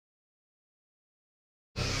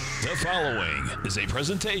The following is a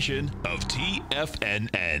presentation of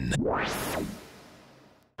TFNN.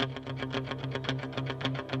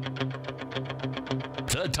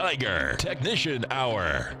 The Tiger Technician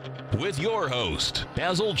Hour with your host,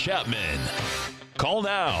 Basil Chapman. Call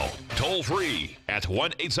now, toll free at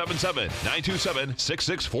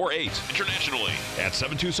 1-877-927-6648. Internationally at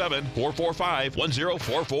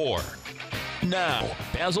 727-445-1044. Now,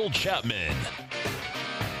 Basil Chapman.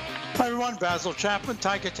 Hi everyone, Basil Chapman,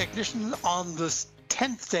 Tiger Technician on this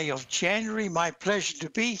 10th day of January. My pleasure to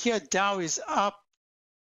be here. Dow is up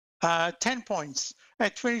 10 points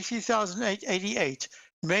at 23,888.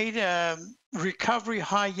 Made a recovery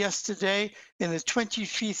high yesterday in the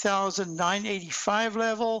 23,985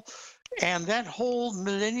 level. And that whole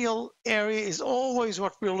millennial area is always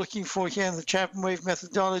what we're looking for here in the Chapman Wave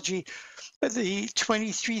methodology. The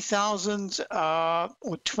 23,000 or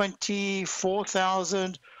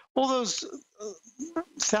 24,000. All those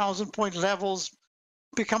 1,000-point levels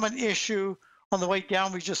become an issue. On the way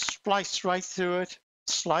down, we just spliced right through it.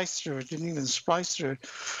 Didn't even splice through it.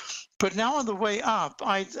 But now on the way up,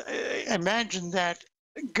 I imagine that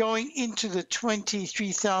going into the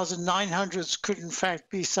 23,900s could in fact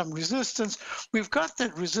be some resistance. We've got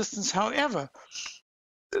that resistance. However,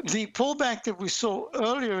 the pullback that we saw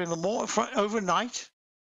earlier in the morning, overnight,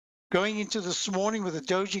 going into this morning with a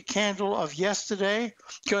doji candle of yesterday,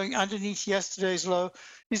 going underneath yesterday's low,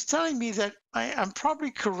 is telling me that I'm probably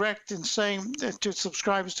correct in saying to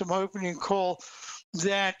subscribers to my opening call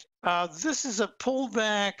that this is a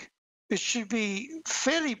pullback. It should be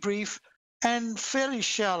fairly brief and fairly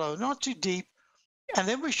shallow, not too deep. And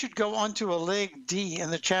then we should go on to a leg D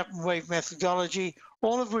in the Chapman Wave methodology,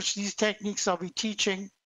 all of which these techniques I'll be teaching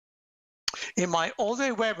in my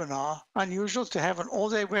all-day webinar. Unusual to have an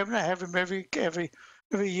all-day webinar. I have them every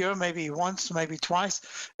year, maybe once, maybe twice.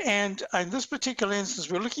 And in this particular instance,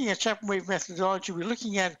 we're looking at Chapman Wave methodology. We're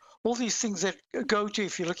looking at all these things that go to,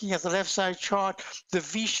 if you're looking at the left side chart, the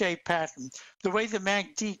V-shaped pattern, the way the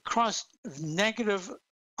MACD crossed negative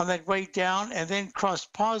on that way down and then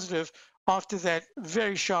crossed positive after that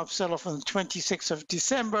very sharp sell-off on the 26th of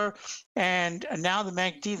December. And now the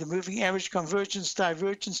MACD, the moving average convergence,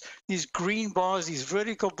 divergence, these green bars, these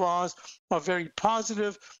vertical bars are very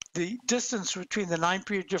positive. The distance between the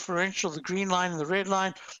 9-period differential, the green line and the red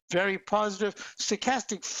line, very positive.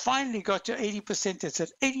 Stochastic finally got to 80%. It's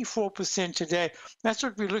at 84% today. That's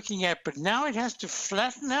what we're looking at. But now it has to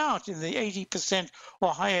flatten out in the 80%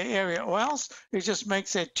 or higher area, or else it just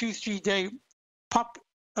makes that 2-3 day pop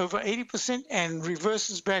over 80% and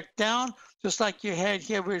reverses back down, just like you had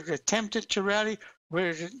here where it attempted to rally,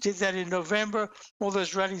 where it did that in November. All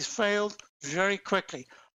those rallies failed very quickly.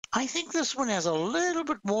 I think this one has a little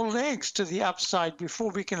bit more legs to the upside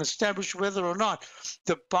before we can establish whether or not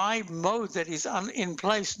the buy mode that is in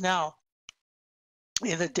place now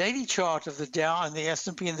in the daily chart of the Dow and the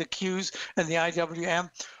S&P and the Qs and the IWM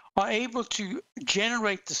are able to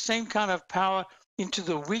generate the same kind of power into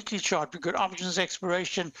the weekly chart. We've got options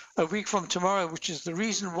expiration a week from tomorrow, which is the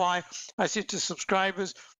reason why I said to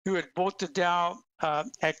subscribers who had bought the Dow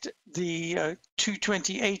at the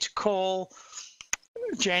 228 call,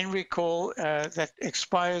 January call that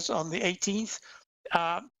expires on the 18th,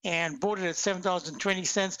 and bought it at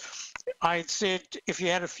 $7.20. I had said if you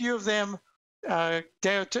had a few of them,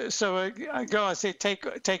 day or two so ago, I said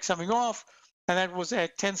take something off, and that was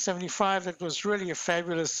at 10.75. That was really a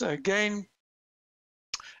fabulous gain.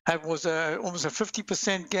 It was almost a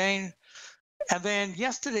 50% gain. And then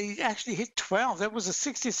yesterday, it actually hit 12. That was a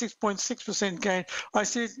 66.6% gain. I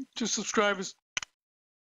said to subscribers,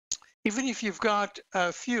 even if you've got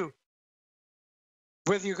a few,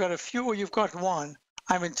 whether you've got a few or you've got one,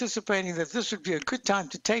 I'm anticipating that this would be a good time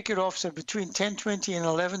to take it off. So between 10.20 and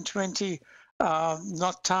 11.20,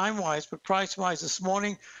 not time-wise, but price-wise this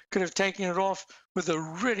morning, could have taken it off with a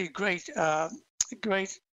really great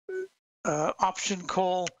option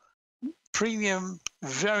call, premium,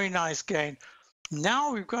 very nice gain.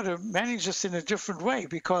 Now we've got to manage this in a different way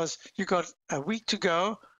because you've got a week to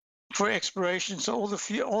go for expiration. So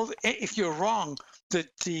if you're wrong, the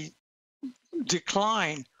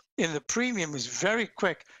decline in the premium is very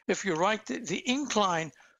quick. If you're right, the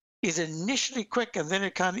incline is initially quick and then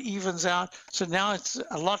it kind of evens out. So now it's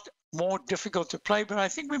a lot more difficult to play, but I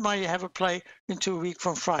think we might have a play into a week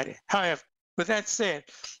from Friday. However, with that said,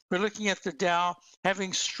 we're looking at the Dow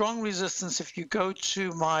having strong resistance. If you go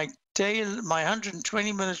to my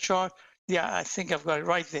 120-minute chart, yeah, I think I've got it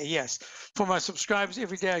right there, yes. For my subscribers,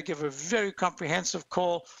 every day I give a very comprehensive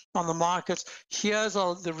call on the markets. Here's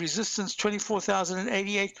the resistance,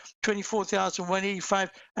 24,088,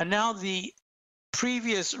 24,185, and now the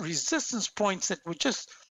previous resistance points that were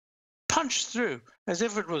just punched through as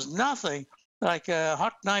if it was nothing, like a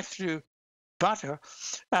hot knife through butter.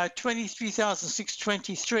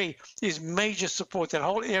 23,623 is major support. That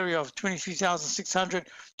whole area of 23,600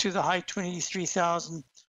 to the high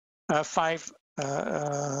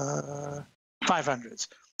 23,500s.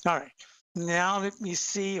 All right. Now let me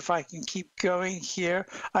see if I can keep going here.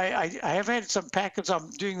 I have had some packets. I'm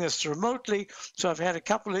doing this remotely, so I've had a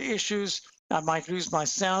couple of issues. I might lose my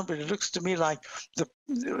sound, but it looks to me like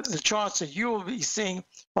the charts that you will be seeing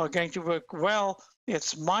are going to work well.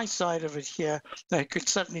 It's my side of it here that could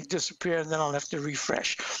suddenly disappear, and then I'll have to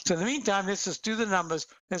refresh. So in the meantime, let's just do the numbers.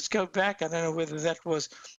 Let's go back. I don't know whether that was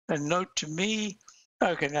a note to me.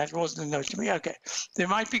 Okay, that wasn't a note to me. Okay, there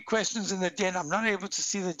might be questions in the den. I'm not able to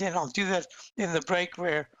see the den. I'll do that in the break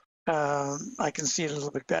where I can see it a little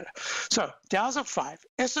bit better. So Dow's up 5.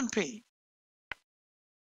 S&P.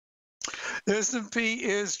 The S&P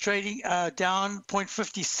is trading down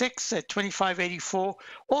 0.56 at 25.84.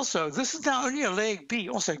 Also, this is now only a leg B.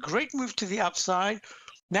 Also, great move to the upside.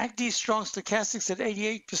 MACD strong stochastics at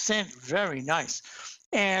 88%. Very nice.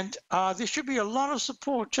 And there should be a lot of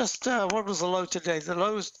support. Just what was the low today? The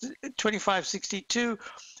low is 25.62.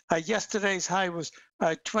 Yesterday's high was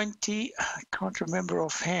 20. I can't remember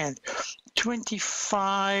offhand.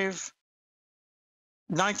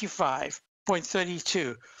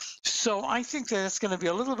 25.95.32. So I think that it's going to be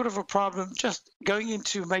a little bit of a problem just going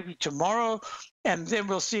into maybe tomorrow, and then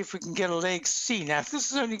we'll see if we can get a leg C. Now, if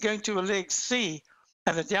this is only going to a leg C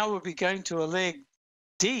and the Dow will be going to a leg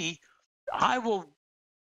D, I will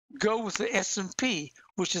go with the S&P,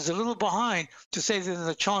 which is a little behind, to say that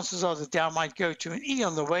the chances are the Dow might go to an E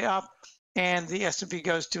on the way up and the S&P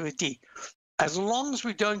goes to a D. As long as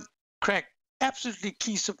we don't crack absolutely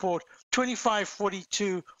key support,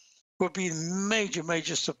 25.42 will be major,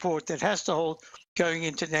 major support that has to hold going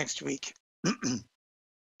into next week.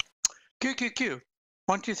 QQQ,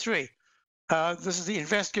 123. This is the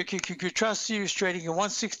Invesco QQQ Trust Series trading at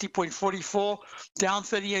 160.44, down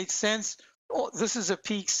 38 cents. Oh, this is a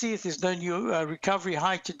peak C if there's no new recovery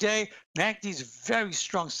high today. MACD is very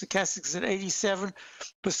strong. Stochastics at 87%.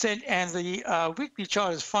 And the weekly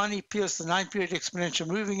chart has finally pierced the 9-period exponential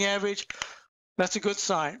moving average. That's a good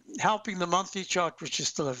sign. Helping the monthly chart, which is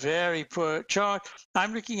still a very poor chart.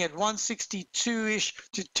 I'm looking at 162-ish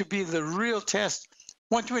to be the real test.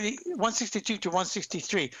 162 to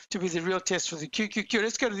 163 to be the real test for the QQQ.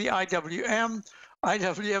 Let's go to the IWM.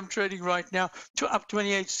 IWM trading right now to up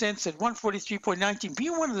 28 cents at 143.19,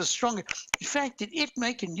 being one of the strongest. In fact, did it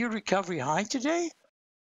make a new recovery high today?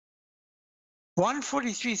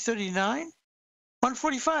 143.39,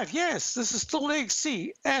 145. Yes, this is still leg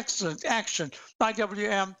C. Excellent action.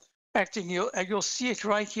 IWM acting. You'll see it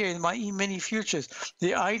right here in my E-mini futures.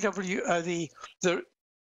 The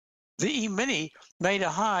E-mini made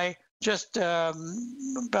a high just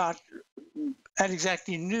about at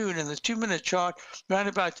exactly noon in the 2-minute chart, around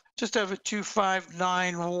about just over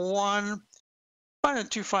 2591, right on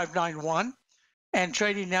 2591, and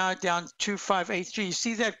trading now down 2583. You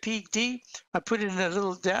see that peak D? I put it in a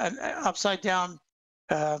little upside down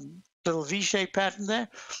little V-shaped pattern there,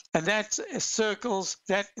 and that circles,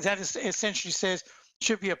 that is essentially says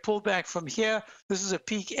should be a pullback from here. This is a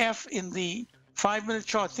peak F in the 5-minute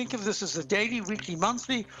chart. Think of this as the daily, weekly,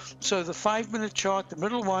 monthly. So the 5-minute chart, the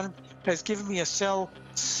middle one, has given me a sell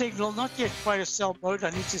signal, not yet quite a sell mode. I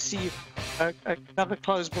need to see another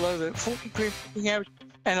close below the 40-period moving average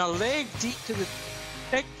and a leg deep to the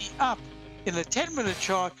leg up in the 10-minute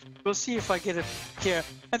chart. We'll see if I get it here,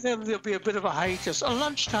 and then there'll be a bit of a hiatus, a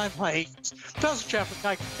lunchtime hiatus. Basil Chapman,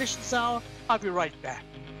 Tiger Conditions Hour. I'll be right back.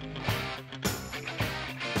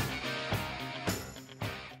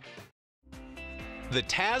 The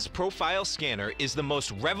TAS Profile Scanner is the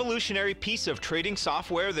most revolutionary piece of trading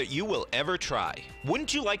software that you will ever try.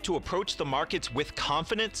 Wouldn't you like to approach the markets with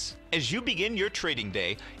confidence? As you begin your trading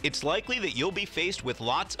day, it's likely that you'll be faced with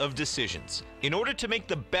lots of decisions. In order to make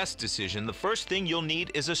the best decision, the first thing you'll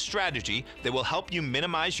need is a strategy that will help you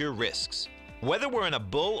minimize your risks. Whether we're in a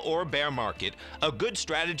bull or bear market, a good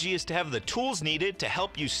strategy is to have the tools needed to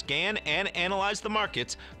help you scan and analyze the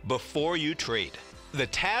markets before you trade. The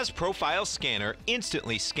TAS Profile Scanner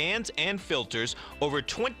instantly scans and filters over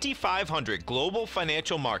 2,500 global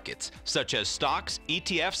financial markets, such as stocks,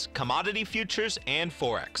 ETFs, commodity futures, and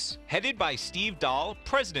Forex. Headed by Steve Dahl,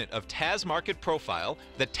 president of TAS Market Profile,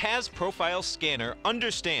 the TAS Profile Scanner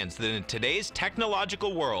understands that in today's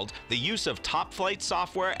technological world, the use of top-flight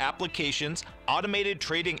software applications, automated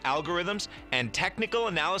trading algorithms, and technical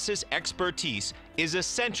analysis expertise is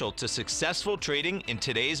essential to successful trading in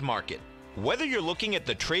today's market. Whether you're looking at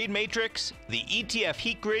the trade matrix, the ETF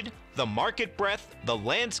heat grid, the market breadth, the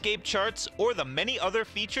landscape charts, or the many other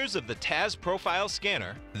features of the TAS Profile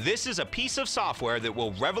Scanner, this is a piece of software that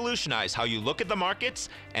will revolutionize how you look at the markets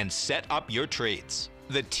and set up your trades.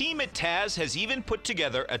 The team at TAS has even put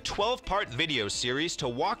together a 12-part video series to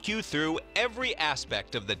walk you through every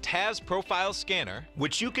aspect of the TAS Profile Scanner,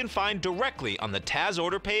 which you can find directly on the TAS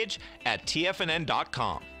order page at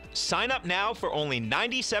TFNN.com. Sign up now for only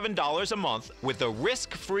 $97 a month with a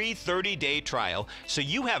risk-free 30-day trial, so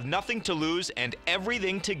you have nothing to lose and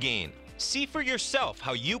everything to gain. See for yourself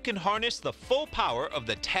how you can harness the full power of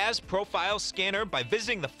the TAS Profile Scanner by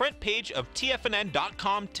visiting the front page of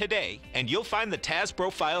TFNN.com today, and you'll find the TAS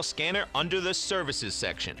Profile Scanner under the Services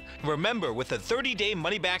section. Remember, with a 30-day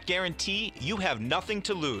money-back guarantee, you have nothing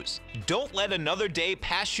to lose. Don't let another day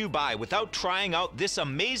pass you by without trying out this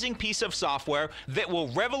amazing piece of software that will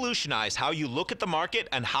revolutionize how you look at the market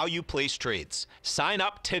and how you place trades. Sign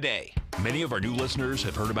up today. Many of our new listeners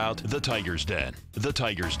have heard about the Tiger's Den. The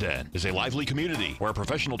Tiger's Den is a lively community where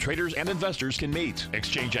professional traders and investors can meet,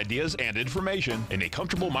 exchange ideas and information in a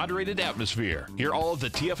comfortable, moderated atmosphere. Hear all of the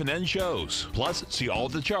TFNN shows, plus see all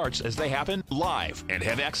of the charts as they happen live and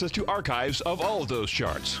have access to archives of all of those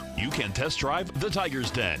charts. You can test drive the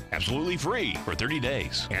Tiger's Den absolutely free for 30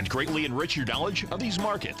 days and greatly enrich your knowledge of these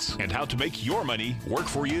markets and how to make your money work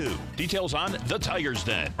for you. Details on the Tiger's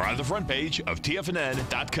Den are on the front page of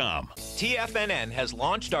TFNN.com. TFNN has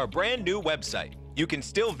launched our brand new website. You can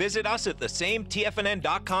still visit us at the same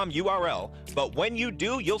TFNN.com URL, but when you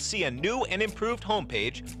do, you'll see a new and improved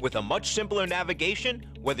homepage with a much simpler navigation,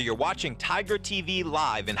 whether you're watching Tiger TV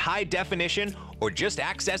live in high definition or just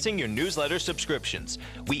accessing your newsletter subscriptions.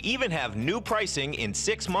 We even have new pricing in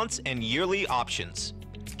 6 months and yearly options.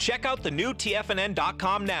 Check out the new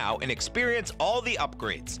TFNN.com now and experience all the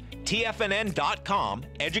upgrades. TFNN.com,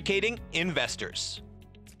 educating investors.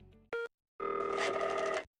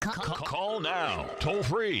 Call now, toll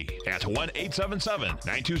free at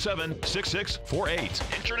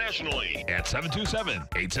 1-877-927-6648. Internationally at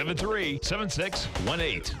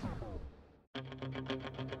 727-873-7618.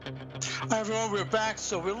 Hi everyone, we're back.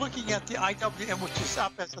 So we're looking at the IWM, which is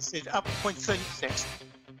up, as I said, up 0.36.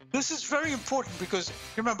 This is very important because,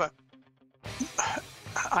 remember,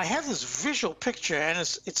 I have this visual picture and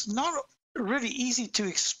it's not really easy to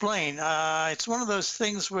explain. It's one of those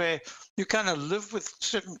things where you kind of live with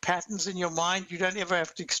certain patterns in your mind. You don't ever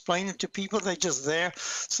have to explain it to people. They're just there.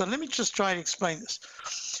 So let me just try to explain this.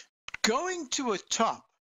 Going to a top,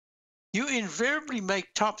 you invariably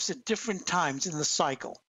make tops at different times in the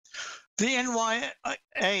cycle. The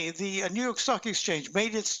NYA, the New York Stock Exchange,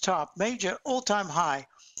 made its top, major all-time high,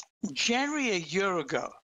 January a year ago.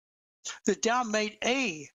 The Dow made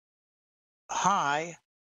a high,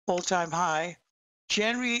 all-time high,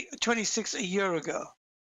 January 26 a year ago.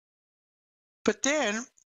 But then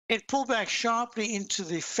it pulled back sharply into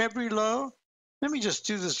the February low. Let me just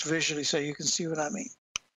do this visually so you can see what I mean.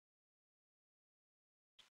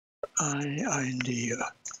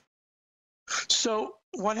 So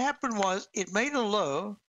what happened was it made a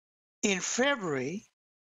low in February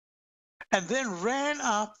and then ran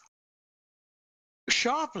up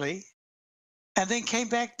sharply and then came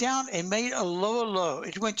back down and made a lower low.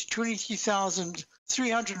 It went to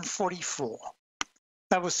 23,344.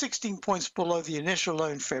 That was 16 points below the initial low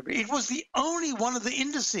in February. It was the only one of the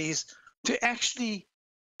indices to actually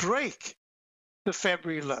break the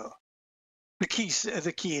February low, the key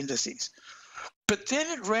indices. But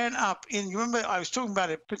then it ran up in, you remember I was talking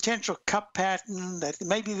about a potential cup pattern, that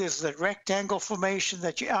maybe there's that rectangle formation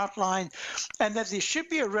that you outlined, and that there should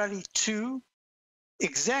be a rally 2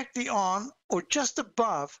 exactly on or just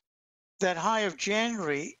above that high of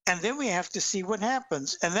January, and then we have to see what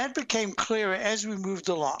happens. And that became clearer as we moved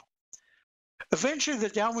along. Eventually, the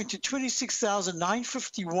Dow went to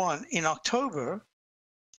 26,951 in October,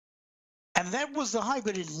 and that was the high,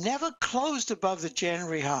 but it never closed above the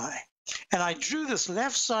January high. And I drew this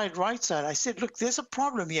left side, right side. I said, look, there's a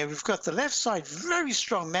problem here. We've got the left side, very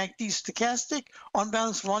strong MACD stochastic,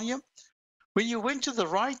 on-balance volume. When you went to the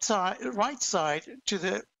right side to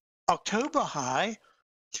the October high,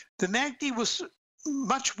 the MACD was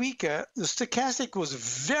much weaker. The stochastic was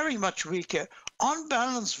very much weaker.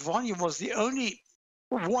 On-balance volume was the only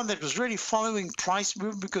one that was really following price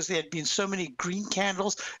movement because there had been so many green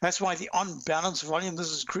candles. That's why the on-balance volume, this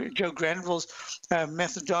is Joe Granville's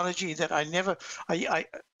methodology that I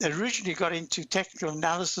originally got into technical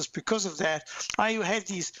analysis because of that. I had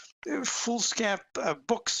these foolscap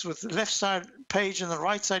books with the left side page and the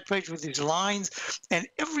right side page with these lines, and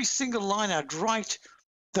every single line I'd write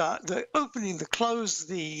the opening, the close,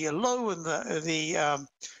 the low, and the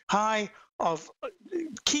high of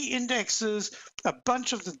key indexes, a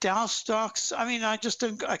bunch of the Dow stocks. I mean, I just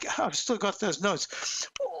don't, I've still got those notes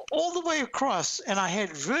all the way across, and I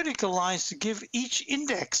had vertical lines to give each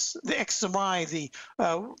index, the XMI,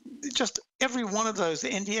 just every one of those, the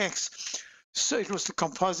NDX. So it was the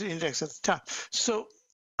composite index at the time. So,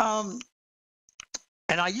 and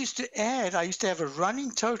I used to have a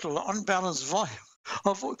running total on balance volume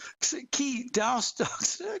of key Dow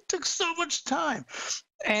stocks. It took so much time.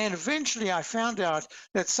 And eventually I found out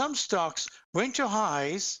that some stocks went to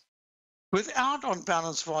highs without on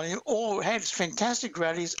balance volume, or had fantastic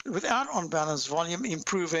rallies without on balance volume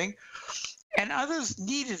improving, and others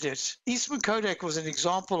needed it. Eastman Kodak was an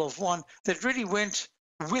example of one that really went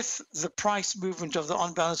with the price movement of the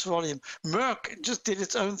on-balance volume. Merck just did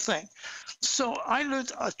its own thing. So I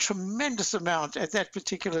learned a tremendous amount at that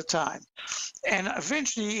particular time. And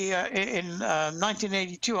eventually in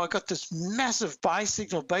 1982, I got this massive buy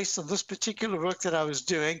signal based on this particular work that I was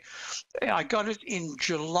doing. I got it in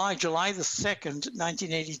July the 2nd,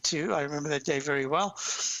 1982. I remember that day very well.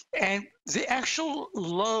 And the actual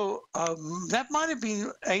low, that might have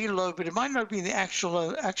been a low, but it might not have been the actual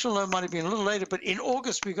low. Actual low might have been a little later, but in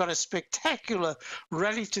August, we got a spectacular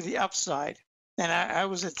rally to the upside. And I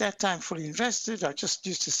was at that time fully invested. I just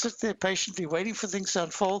used to sit there patiently waiting for things to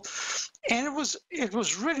unfold. And it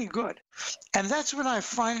was really good. And that's when I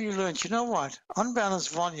finally learned, you know what, unbalanced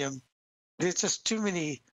volume, there's just too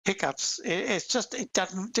many hiccups. It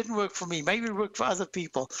didn't work for me. Maybe it worked for other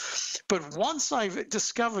people. But once I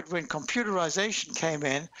discovered when computerization came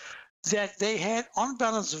in that they had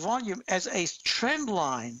unbalanced volume as a trend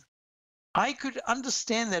line, I could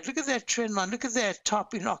understand that. Look at that trend line. Look at that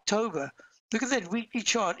top in October. Look at that weekly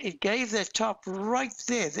chart. It gave that top right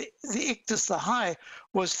there. The ictus, the high,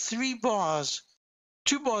 was 3 bars.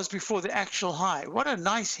 2 bars before the actual high. What a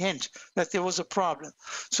nice hint that there was a problem.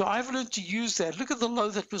 So I've learned to use that. Look at the low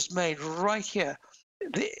that was made right here.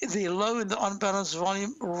 The low in the unbalanced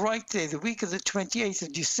volume right there, the week of the 28th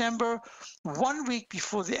of December, 1 week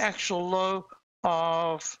before the actual low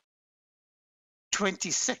of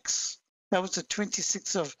 26. That was the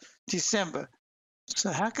 26th of December. So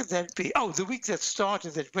how could that be? Oh, the week that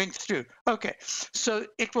started, that went through. Okay, so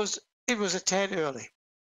it was a tad early.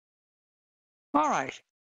 All right,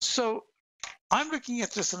 so I'm looking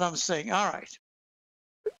at this and I'm saying, all right,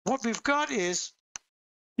 what we've got is,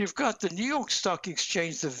 you've got the New York Stock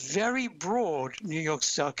Exchange, the very broad New York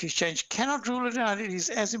Stock Exchange, cannot rule it out. It is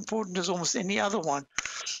as important as almost any other one,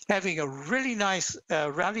 having a really nice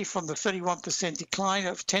rally from the 31% decline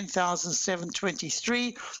of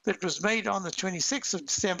 10,723 that was made on the 26th of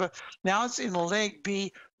December. Now it's in a leg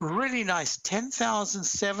B, really nice,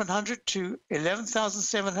 10,700 to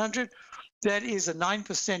 11,700. That is a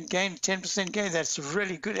 9% gain, 10% gain. That's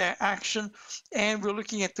really good action. And we're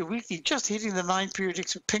looking at the weekly, just hitting the 9-period,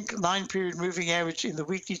 pink 9-period moving average in the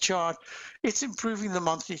weekly chart. It's improving the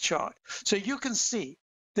monthly chart. So you can see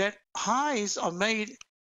that highs are made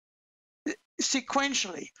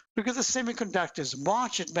sequentially. Look at the semiconductors.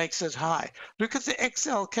 March, it makes it high. Look at the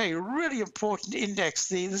XLK, really important index.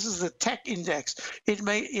 This is the tech index.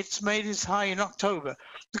 It's made its high in October.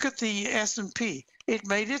 Look at the S&P. It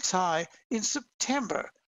made its high in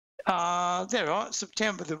September.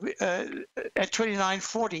 September at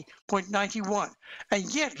 2940.91.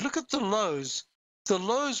 And yet, look at the lows. The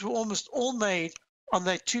lows were almost all made on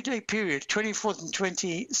that 2-day period, 24th and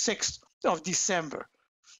 26th of December.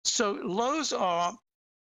 So lows are,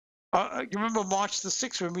 you remember March the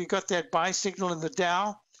 6th when we got that buy signal in the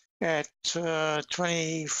Dow at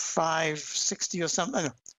 2560 or something,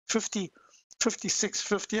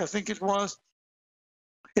 5650, I think it was,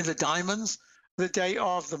 in the diamonds, the day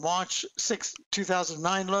of the March 6th,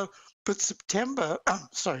 2009 low. But September,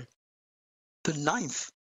 the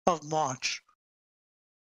 9th of March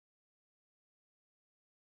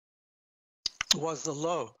was the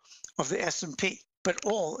low of the S&P. But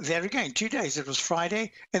all, there again, 2 days. It was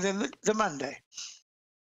Friday and then the Monday.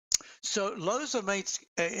 So lows are made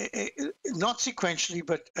not sequentially,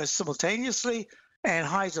 but simultaneously, and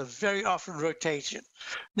highs are very often rotation.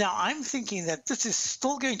 Now, I'm thinking that this is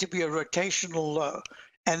still going to be a rotational low,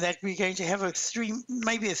 and that we're going to have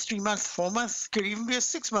maybe a 3-month, 4-month, could even be a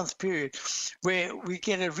 6-month period where we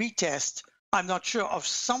get a retest, I'm not sure, of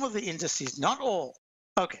some of the indices, not all.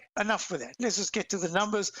 Okay, enough for that. Let's just get to the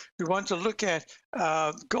numbers. We want to look at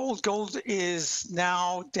gold. Gold is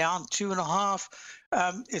now down 2.5.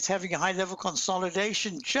 It's having a high-level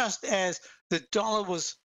consolidation, just as the dollar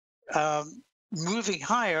was moving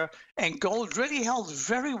higher, and gold really held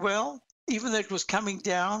very well, even though it was coming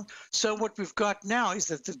down. So what we've got now is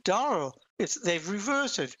that the dollar, they've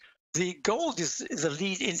reversed it. The gold is the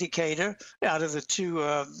lead indicator out of the two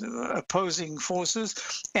opposing forces,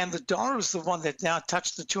 and the dollar is the one that now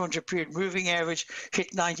touched the 200-period moving average,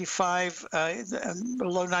 hit 95,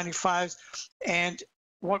 below 95, and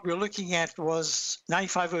what we're looking at was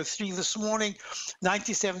 95.03 this morning,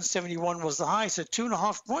 97.71 was the high, so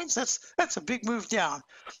 2.5 points. That's a big move down.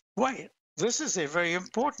 Wait. This is a very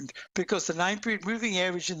important because the 9-period moving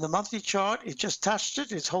average in the monthly chart, it just touched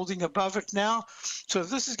it. It's holding above it now. So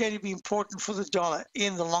this is going to be important for the dollar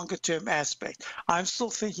in the longer term aspect. I'm still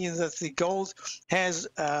thinking that the gold has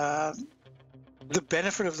the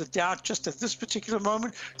benefit of the doubt just at this particular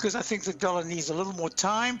moment because I think the dollar needs a little more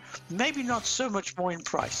time, maybe not so much more in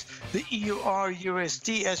price. The EUR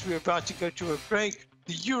USD, as we're about to go to a break,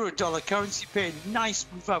 the euro-dollar currency pair, nice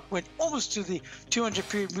move up, went almost to the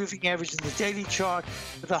 200-period moving average in the daily chart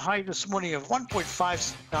with a high this morning of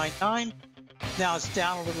 1.5699. Now it's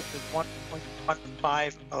down a little bit,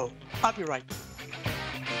 1.150. I'll be right back.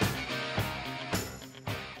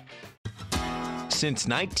 Since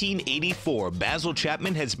 1984, Basil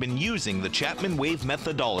Chapman has been using the Chapman Wave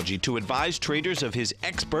methodology to advise traders of his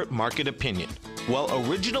expert market opinion. While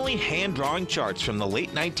originally hand-drawing charts from the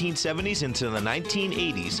late 1970s into the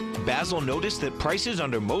 1980s, Basil noticed that prices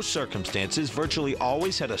under most circumstances virtually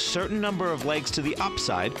always had a certain number of legs to the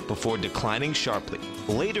upside before declining sharply.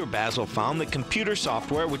 Later, Basil found that computer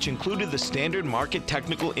software, which included the standard market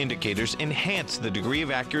technical indicators, enhanced the degree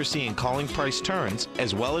of accuracy in calling price turns,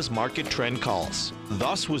 as well as market trend calls.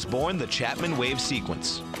 Thus was born the Chapman Wave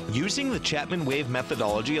sequence. Using the Chapman Wave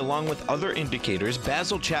methodology along with other indicators,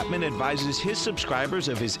 Basil Chapman advises his subscribers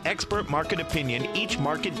of his expert market opinion each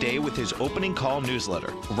market day with his opening call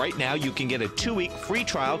newsletter. Right now, you can get a 2-week free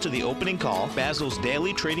trial to the opening call, Basil's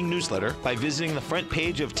daily trading newsletter, by visiting the front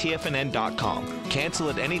page of TFNN.com. Cancel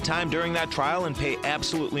at any time during that trial and pay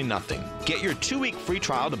absolutely nothing. Get your 2-week free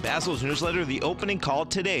trial to Basil's newsletter, The Opening Call,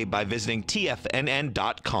 today by visiting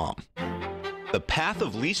TFNN.com. The Path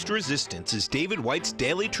of Least Resistance is David White's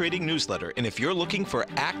daily trading newsletter, and if you're looking for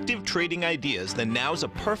active trading ideas, then now's a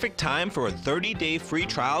perfect time for a 30-day free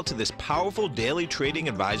trial to this powerful daily trading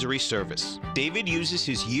advisory service. David uses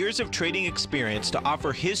his years of trading experience to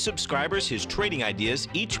offer his subscribers his trading ideas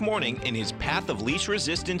each morning in his Path of Least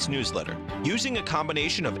Resistance newsletter. Using a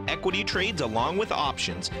combination of equity trades along with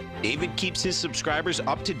options, David keeps his subscribers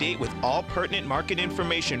up to date with all pertinent market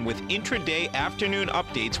information with intraday afternoon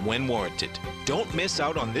updates when warranted. Don't miss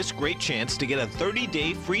out on this great chance to get a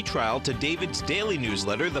 30-day free trial to David's daily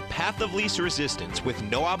newsletter, The Path of Least Resistance, with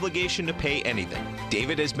no obligation to pay anything.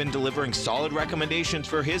 David has been delivering solid recommendations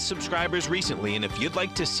for his subscribers recently, and if you'd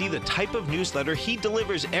like to see the type of newsletter he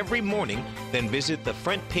delivers every morning, then visit the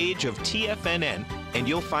front page of TFNN and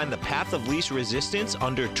you'll find the Path of Least Resistance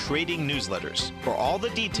under Trading Newsletters. For all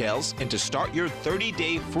the details and to start your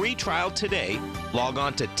 30-day free trial today, log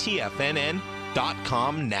on to TFNN.com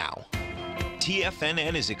now.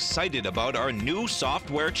 TFNN is excited about our new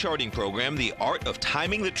software charting program, The Art of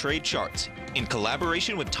Timing the Trade Charts. In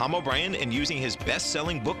collaboration with Tom O'Brien and using his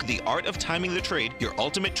best-selling book, The Art of Timing the Trade, Your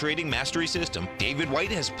Ultimate Trading Mastery System, David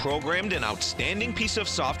White has programmed an outstanding piece of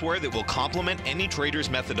software that will complement any trader's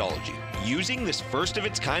methodology. Using this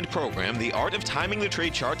first-of-its-kind program, The Art of Timing the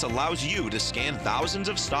Trade Charts allows you to scan thousands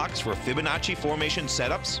of stocks for Fibonacci formation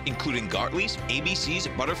setups, including Gartley's, ABC's,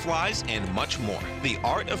 butterflies, and much more. The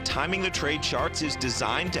Art of Timing the Trade Charts is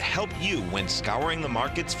designed to help you when scouring the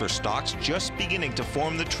markets for stocks just beginning to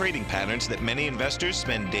form the trading patterns that many investors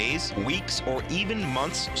spend days, weeks, or even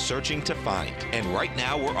months searching to find. And right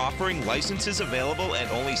now, we're offering licenses available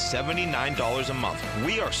at only $79 a month.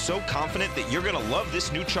 We are so confident that you're going to love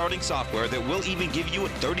this new charting software that will even give you a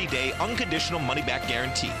 30-day unconditional money-back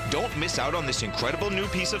guarantee. Don't miss out on this incredible new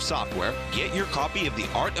piece of software. Get your copy of The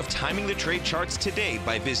Art of Timing the Trade Charts today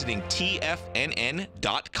by visiting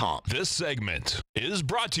TFNN.com. This segment is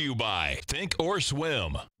brought to you by Think or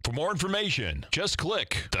Swim. For more information, just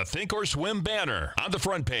click the Think or Swim banner on the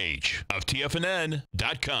front page of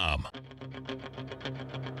TFNN.com.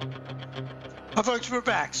 Hi, folks, we're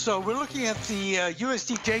back. So we're looking at the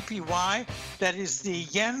USD JPY, that is the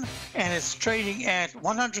yen, and it's trading at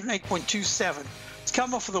 108.27. It's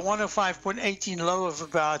come off of the 105.18 low of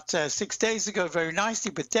about 6 days ago very nicely,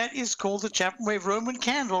 but that is called the Chapman Wave Roman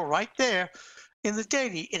candle right there in the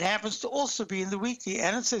daily. It happens to also be in the weekly,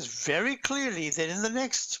 and it says very clearly that in the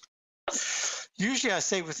next, usually I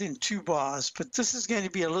say within 2 bars, but this is going to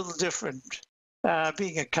be a little different,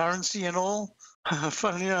 being a currency and all.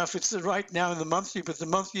 Funnily enough, it's right now in the monthly, but the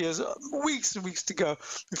monthly has weeks and weeks to go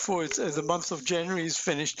before it's, the month of January is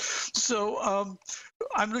finished. So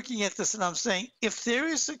I'm looking at this and I'm saying, if there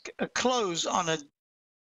is a close on a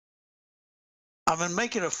I'm going to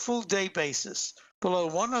make it a full day basis. Below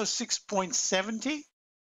 106.70,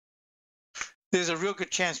 there's a real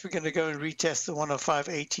good chance we're going to go and retest the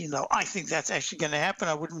 105.18 though. I think that's actually going to happen.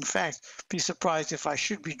 I would in fact be surprised if I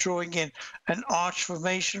should be drawing in an arch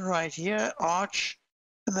formation right here, arch,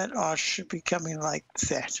 and that arch should be coming like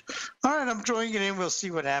that. All right, I'm drawing it in. We'll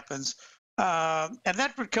see what happens. And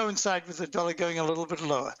that would coincide with the dollar going a little bit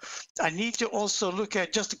lower. I need to also look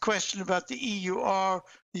at just a question about the EUR,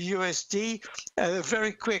 the USD,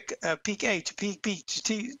 very quick, peak A to peak B to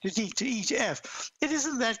T to D to E to F. It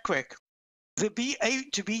isn't that quick. The A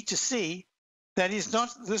to B to C, that is not,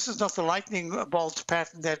 this is not the lightning bolt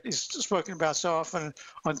pattern that is spoken about so often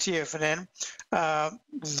on TFNN.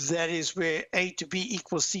 That is where A to B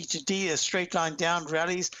equals C to D, a straight line down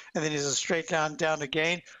rallies, and then there's a straight line down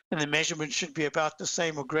again, and the measurement should be about the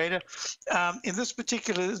same or greater. In this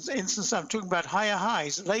particular instance, I'm talking about higher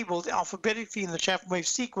highs labeled alphabetically in the Chapman wave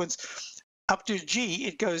sequence. Up to G,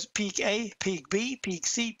 it goes peak A, peak B, peak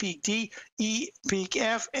C, peak D, E, peak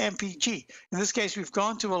F, and peak G. In this case, we've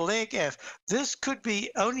gone to a leg F. This could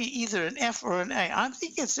be only either an F or an A. I'm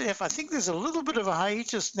thinking it's an F. I think there's a little bit of a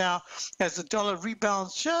hiatus now as the dollar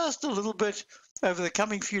rebounds just a little bit over the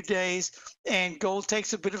coming few days, and gold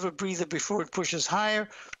takes a bit of a breather before it pushes higher.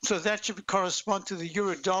 So that should correspond to the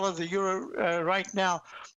euro dollar. The euro right now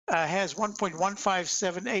has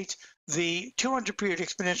 1.1578. The 200-period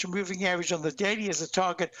exponential moving average on the daily as a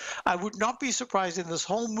target. I would not be surprised in this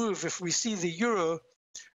whole move if we see the euro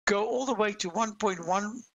go all the way to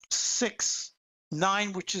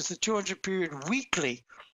 1.169, which is the 200-period weekly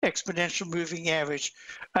exponential moving average,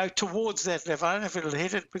 towards that level. I don't know if it'll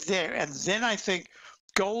hit it, but there. And then I think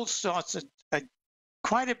gold starts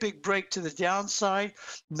quite a big break to the downside.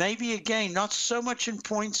 Maybe, again, not so much in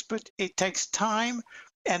points, but it takes time.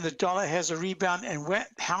 And the dollar has a rebound, and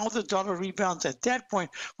how the dollar rebounds at that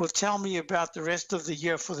point will tell me about the rest of the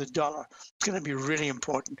year for the dollar. It's going to be really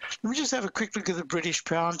important. Let me just have a quick look at the British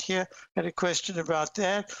pound here. I had a question about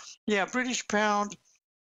that. Yeah, British pound,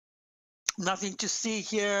 nothing to see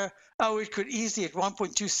here. Oh, it could easily at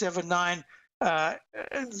 1.279.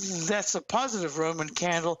 That's a positive Roman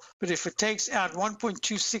candle, but if it takes out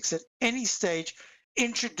 1.26 at any stage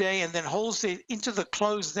intraday and then holds it into the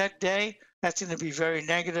close that day, that's going to be very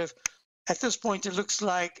negative. At this point, it looks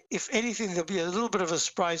like, if anything, there'll be a little bit of a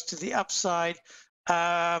surprise to the upside.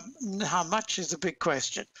 How much is a big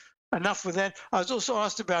question. Enough with that. I was also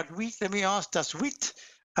asked about wheat. Let me ask, does wheat,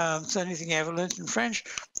 it's the only thing I ever learned in French,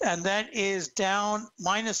 and that is down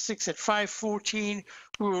 -6 at 514.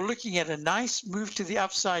 We were looking at a nice move to the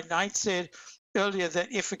upside, and I said earlier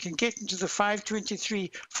that if it can get into the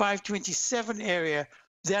 523, 527 area,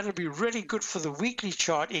 that'll be really good for the weekly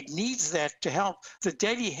chart. It needs that to help. The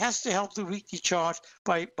daily has to help the weekly chart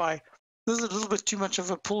by there's a little bit too much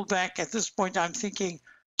of a pullback. At this point, I'm thinking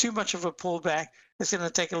too much of a pullback. It's going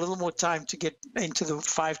to take a little more time to get into the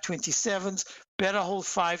 527s. Better hold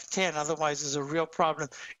 510, otherwise there's a real problem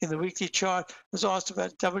in the weekly chart. I was asked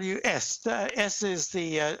about WS. The S is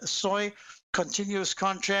the soy continuous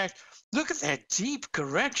contract. Look at that deep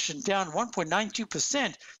correction, down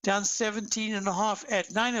 1.92%, down 17.5 at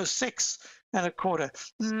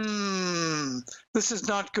 906.25. This is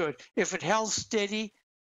not good. If it held steady,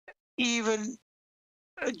 even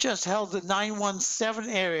just held the 917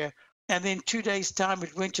 area, and then 2 days' time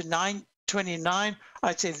it went to 929,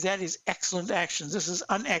 I'd say that is excellent action. This is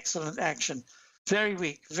unexcellent action. Very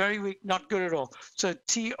weak, not good at all. So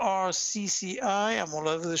TRCCI, I'm all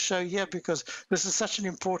over the show here because this is such an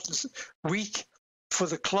important week for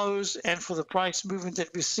the close and for the price movement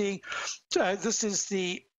that we're seeing. This is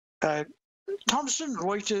the Thomson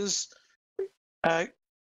Reuters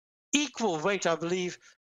equal weight, I believe.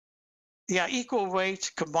 Yeah, equal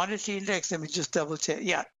weight commodity index. Let me just double check.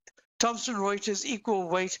 Yeah. Thomson Reuters equal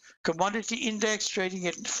weight commodity index trading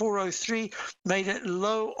at 403, made it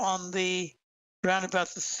low on the around about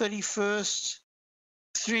the 31st,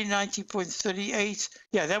 390.38.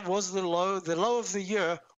 Yeah, that was the low. The low of the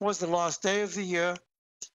year was the last day of the year.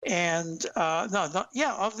 And of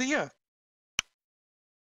the year.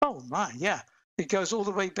 Oh my, yeah. It goes all the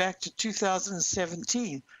way back to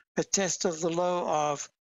 2017, a test of the low of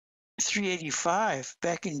 385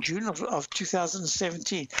 back in June of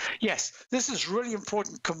 2017. Yes, this is really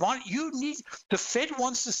important. The Fed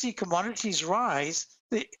wants to see commodities rise.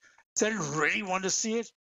 They don't really want to see it,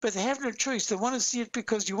 but they have no choice. They want to see it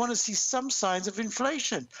because you want to see some signs of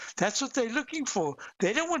inflation. That's what they're looking for.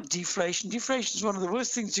 They don't want deflation. Deflation is one of the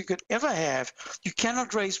worst things you could ever have. You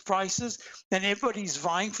cannot raise prices, and everybody's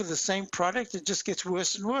vying for the same product. It just gets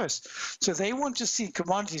worse and worse. So they want to see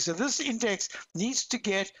commodities. So this index needs to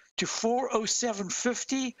get to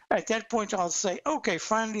 407.50. At that point, I'll say, okay,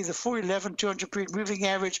 finally the 411 200-period moving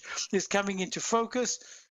average is coming into focus.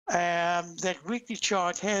 That weekly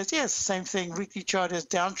chart has, yes, same thing. Weekly chart has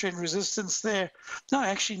downtrend resistance there. No,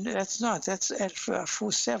 actually, that's not. That's at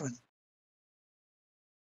 47.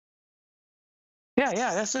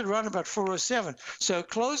 Yeah, that's at around about 407. So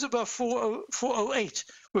close above 408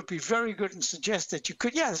 would be very good and suggest that you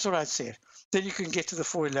could, yeah, that's what I'd say. Then you can get to the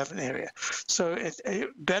 411 area. So it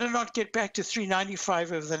better not get back to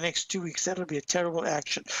 395 over the next 2 weeks. That'll be a terrible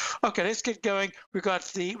action. Okay, let's get going. We've got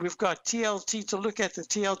TLT to look at. The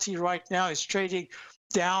TLT right now is trading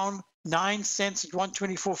down 9 cents at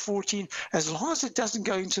 124.14. As long as it doesn't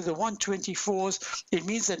go into the 124s, it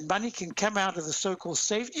means that money can come out of the so-called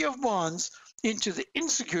safety of bonds into the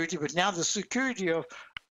insecurity, but now the security of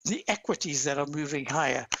the equities that are moving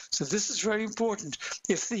higher. So this is very important.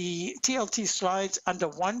 If the TLT slides under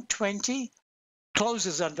 120,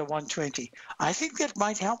 closes under 120, I think that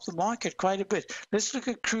might help the market quite a bit. Let's look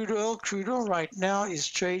at crude oil. Crude oil right now is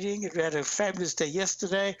trading. It had a fabulous day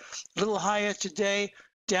yesterday, a little higher today,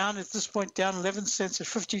 down at this point, down 11 cents at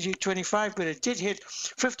 52.25, but it did hit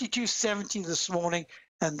 52.70 this morning,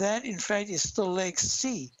 and that, in fact, is still leg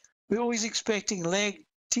C. We're always expecting leg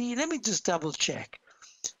D. Let me just double check.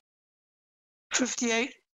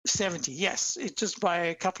 58.70. Yes, it just by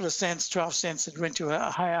a couple of cents, 12 cents, it went to a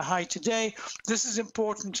higher high today. This is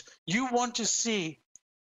important. You want to see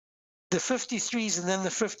the 53s and then the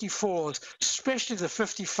 54s, especially the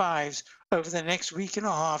 55s, over the next week and a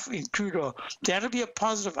half in crude oil. That'll be a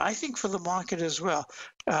positive, I think, for the market as well.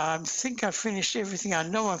 I think I finished everything. I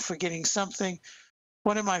know I'm forgetting something.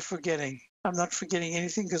 What am I forgetting? I'm not forgetting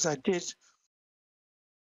anything because I did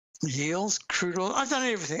yields, crude oil. I've done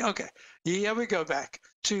everything. Okay. Here we go back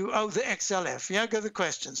to, the XLF. Yeah, go the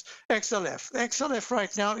questions. XLF. The XLF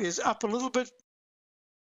right now is up a little bit.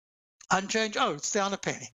 Unchanged. Oh, it's down a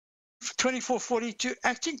penny. 24.42,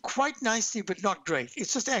 acting quite nicely, but not great.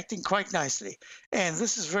 It's just acting quite nicely. And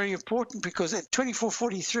this is very important because at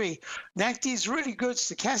 24.43, NACD is really good.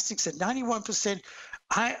 Stochastics at 91%.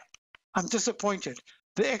 I'm disappointed.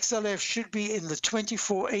 The XLF should be in the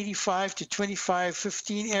 24.85 to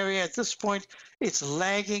 25.15 area. At this point, it's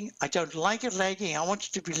lagging. I don't like it lagging. I want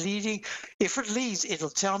it to be leading. If it leads, it'll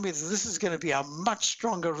tell me that this is going to be a much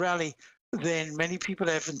stronger rally than many people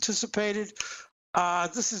have anticipated.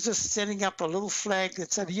 This is just setting up a little flag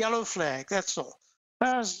that's a yellow flag. That's all.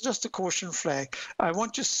 It's just a caution flag. I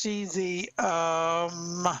want to see the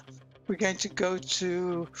we're going to go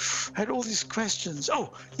to, had all these questions.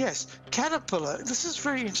 Oh, yes, Caterpillar. This is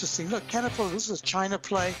very interesting. Look, Caterpillar, this is a China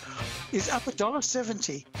play, is up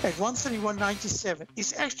 $1.70 at 131.97.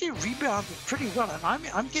 It's actually rebounded pretty well, and I'm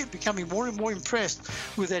becoming more and more impressed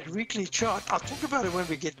with that weekly chart. I'll talk about it when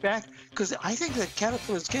we get back, because I think that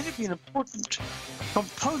Caterpillar is going to be an important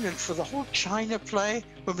component for the whole China play.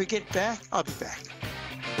 When we get back, I'll be back.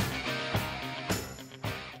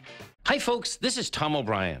 Hi, folks. This is Tom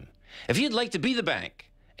O'Brien. If you'd like to be the bank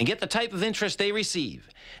and get the type of interest they receive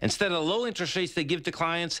instead of the low interest rates they give to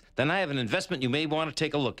clients, then I have an investment you may want to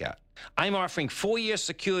take a look at. I'm offering 4-year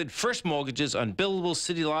secured first mortgages on buildable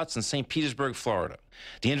city lots in St. Petersburg, Florida.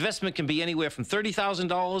 The investment can be anywhere from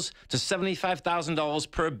 $30,000 to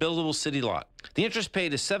 $75,000 per buildable city lot. The interest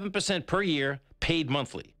paid is 7% per year, paid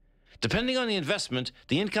monthly. Depending on the investment,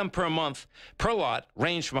 the income per month per lot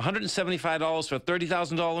ranged from $175 for a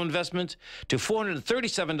 $30,000 investment to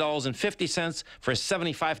 $437.50 for a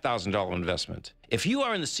 $75,000 investment. If you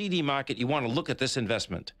are in the CD market, you want to look at this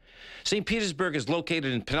investment. St. Petersburg is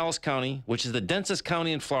located in Pinellas County, which is the densest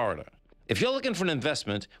county in Florida. If you're looking for an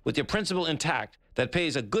investment with your principal intact that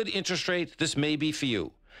pays a good interest rate, this may be for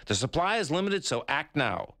you. The supply is limited, so act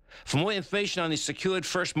now. For more information on these secured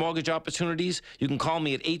first mortgage opportunities, you can call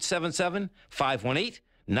me at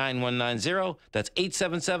 877-518-9190. That's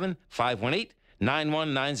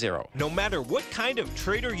 877-518-9190. No matter what kind of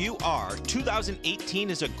trader you are, 2018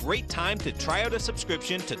 is a great time to try out a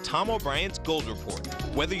subscription to Tom O'Brien's Gold Report.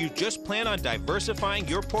 Whether you just plan on diversifying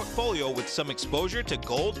your portfolio with some exposure to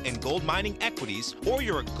gold and gold mining equities, or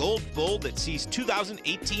you're a gold bull that sees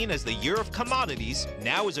 2018 as the year of commodities,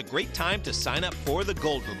 now is a great time to sign up for the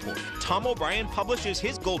Gold Report. Tom O'Brien publishes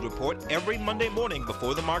his Gold Report every Monday morning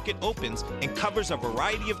before the market opens and covers a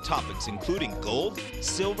variety of topics including gold,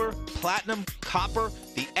 silver, platinum, copper,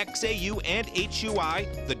 the XAU and HUI,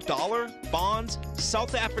 the dollar, bonds,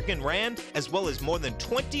 South African rand, as well as more than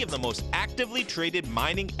 20 of the most actively traded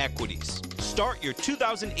mining equities. Start your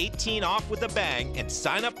 2018 off with a bang and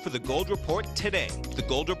sign up for the Gold Report today. The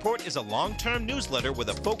Gold Report is a long-term newsletter where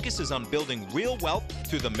the focus is on building real wealth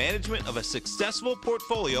through the management of a successful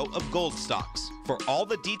portfolio of gold stocks. For all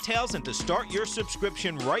the details and to start your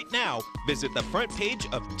subscription right now, visit the front page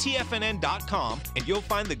of TFNN.com and you'll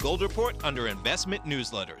find the Gold Report under Investment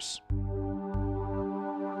Newsletters.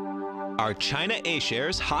 Are China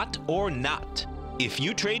A-shares hot or not? If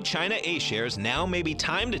you trade China A-shares, now may be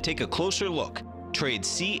time to take a closer look. Trade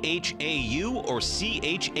CHAU or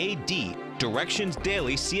CHAD, Directions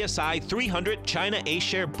Daily CSI 300 China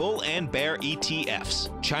A-share Bull and Bear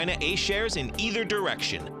ETFs. China A-shares in either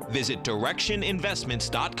direction. Visit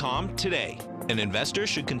directioninvestments.com today. An investor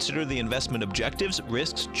should consider the investment objectives,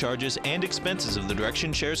 risks, charges, and expenses of the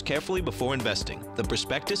Direction shares carefully before investing. The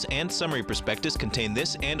prospectus and summary prospectus contain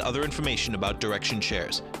this and other information about Direction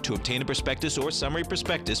shares. To obtain a prospectus or summary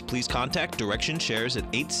prospectus, please contact Direction shares at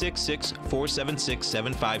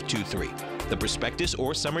 866-476-7523. The prospectus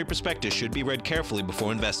or summary prospectus should be read carefully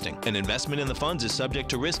before investing. An investment in the funds is subject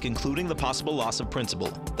to risk, including the possible loss of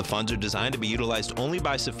principal. The funds are designed to be utilized only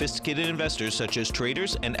by sophisticated investors such as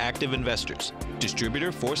traders and active investors.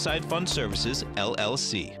 Distributor Foreside Fund Services,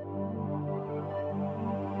 LLC.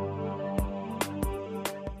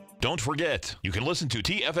 Don't forget, you can listen to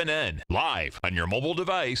TFNN live on your mobile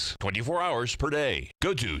device 24 hours per day.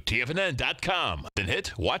 Go to TFNN.com, then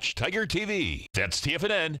hit Watch Tiger TV. That's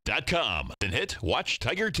TFNN.com, then hit Watch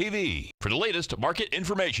Tiger TV for the latest market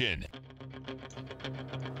information.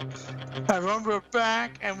 Ron, we're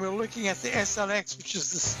back and we're looking at the SLX, which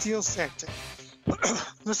is the steel sector.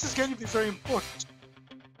 This is going to be very important.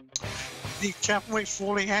 The Chapman Wave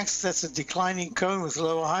falling axis, that's a declining cone with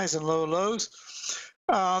lower highs and lower lows,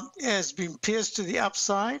 has been pierced to the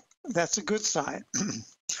upside. That's a good sign.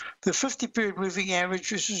 The 50-period moving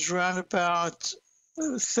average, which is around about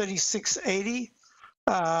 36.80,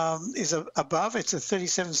 is above. It's at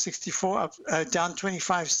 37.64, up, down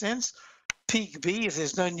 25 cents. Peak B, if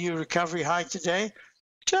there's no new recovery high today,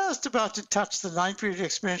 just about to touch the 9-period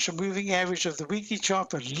exponential moving average of the weekly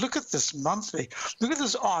chart. But look at this monthly. Look at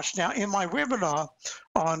this arch. Now, in my webinar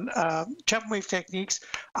on Chapman Wave techniques,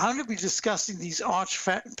 I'm going to be discussing these arch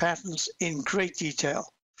patterns in great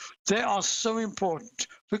detail. They are so important.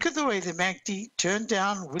 Look at the way the MACD turned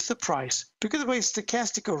down with the price. Look at the way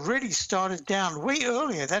stochastic already started down way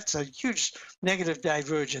earlier. That's a huge negative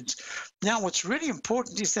divergence. Now, what's really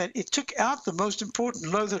important is that it took out the most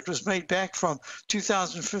important low that was made back from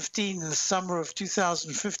 2015, in the summer of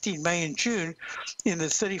 2015, May and June, in the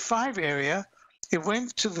 35 area. It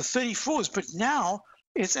went to the 34s, but now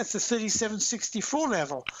it's at the 37.64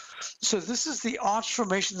 level. So this is the arch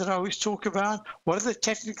formation that I always talk about. What are the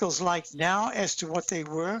technicals like now as to what they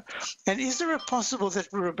were? And is there a possible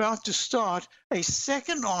that we're about to start a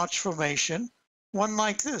second arch formation, one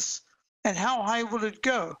like this? And how high will it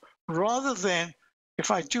go? Rather than,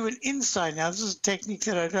 if I do an inside, now this is a technique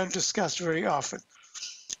that I don't discuss very often.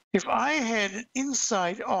 If I had an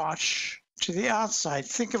inside arch to the outside,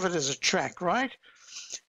 think of it as a track, right?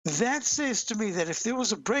 That says to me that if there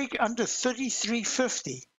was a break under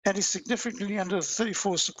 33.50, that is significantly under the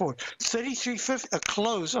 34 support, 33.50, a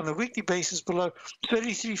close on a weekly basis below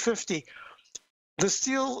 33.50, the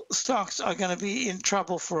steel stocks are going to be in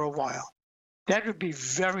trouble for a while. That would be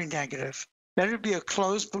very negative. That would be a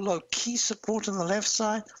close below key support on the left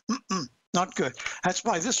side. Not good. That's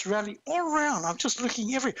why this rally all around, I'm just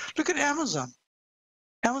looking look at Amazon.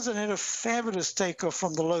 Amazon had a fabulous takeoff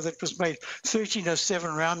from the low that was made,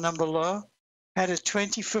 1307 round number low, had a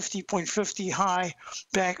 2050.50 high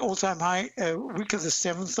back, all-time high, week of the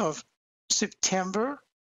 7th of September,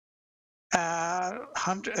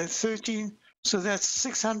 13, so that's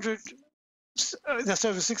 600, that's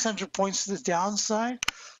over 600 points to the downside.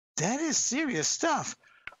 That is serious stuff.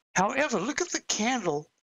 However, look at the candle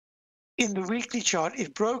in the weekly chart.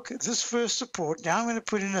 It broke this first support. Now I'm going to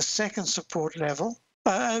put in a second support level.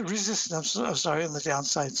 Resistance, I'm sorry, on the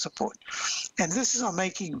downside support. And this is I'm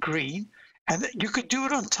making green. And you could do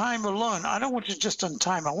it on time alone. I don't want it just on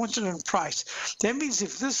time. I want it on price. That means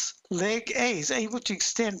if this leg A is able to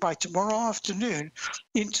extend by tomorrow afternoon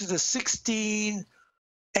into the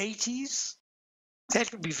 1680s,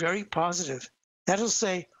 that would be very positive. That'll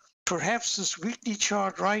say perhaps this weekly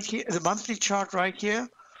chart right here, the monthly chart right here,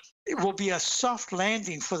 it will be a soft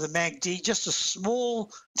landing for the MACD, just a small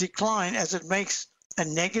decline as it makes a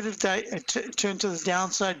negative turn to the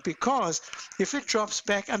downside, because if it drops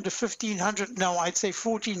back under 1500, no, I'd say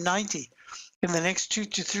 1490 in the next 2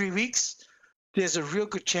 to 3 weeks, there's a real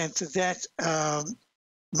good chance that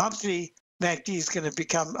monthly MACD is going to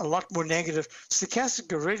become a lot more negative.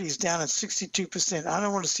 Stochastic already is down at 62%. I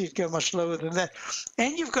don't want to see it go much lower than that.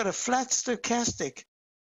 And you've got a flat stochastic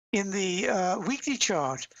in the weekly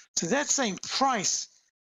chart. So that same price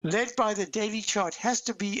led by the daily chart has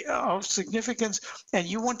to be of significance. And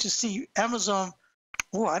you want to see Amazon,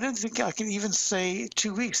 oh, I don't think I can even say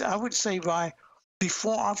 2 weeks. I would say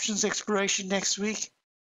before options expiration next week,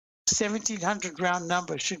 1,700 round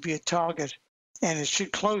number should be a target. And it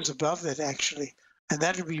should close above that, actually. And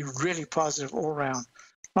that would be really positive all around.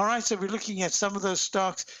 All right, so we're looking at some of those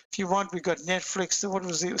stocks. If you want, we've got Netflix. What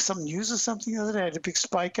was it? Some news or something the other day? Had a big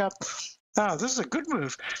spike up. Oh, this is a good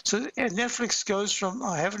move. So Netflix goes from,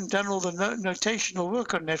 I haven't done all the notational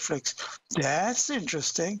work on Netflix. That's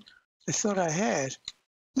interesting. I thought I had.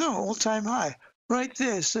 No, all-time high. Right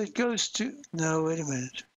there. So it goes to, no, wait a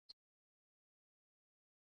minute.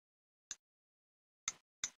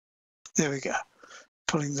 There we go.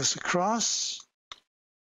 Pulling this across.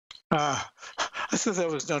 I thought that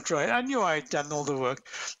was not right. I knew I had done all the work.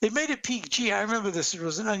 It made a peak G. I remember this. It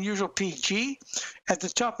was an unusual peak G at the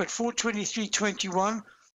top at 423.21,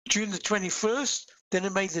 June the 21st. Then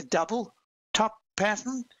it made the double top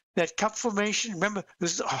pattern, that cup formation. Remember,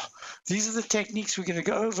 these are the techniques we're going to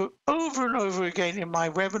go over and over again in my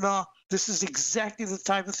webinar. This is exactly the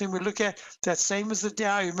type of thing we look at. That's same as the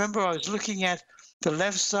Dow. Remember, I was looking at the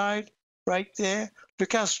left side right there.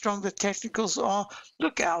 Look how strong the technicals are.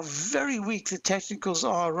 Look how very weak the technicals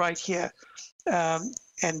are right here. And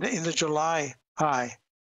in the July high,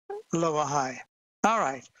 lower high. All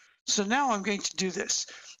right. So now I'm going to do this.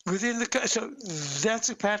 So that's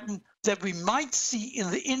a pattern that we might see in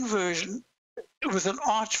the inversion with an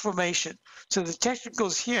arch formation. So the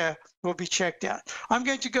technicals here will be checked out. I'm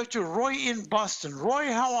going to go to Roy in Boston.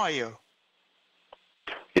 Roy, how are you?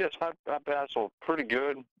 Yes, hi, Basil. Pretty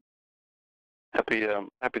good. Happy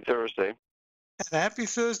Thursday. And happy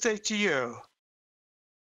Thursday to you.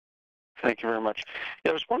 Thank you very much.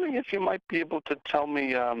 Yeah, I was wondering if you might be able to tell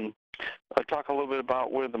me, talk a little bit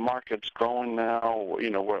about where the market's going now.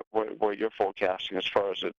 You know, what you're forecasting as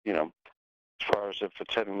far as it, as far as if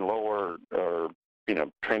it's heading lower or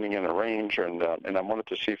trading in a range. And I wanted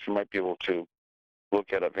to see if you might be able to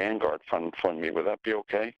look at a Vanguard fund for me. Would that be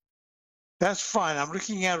okay? That's fine. I'm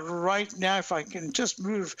looking at it right now. If I can just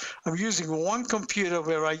move, I'm using one computer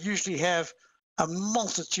where I usually have a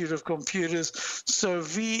multitude of computers. So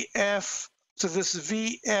so this is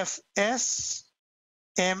VFS,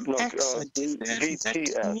 MX. Look,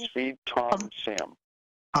 VTS, V Tom Sam.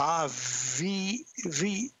 V.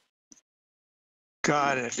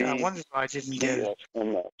 Got it. I wonder if I didn't get it.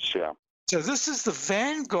 Yeah. So this is the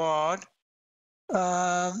Vanguard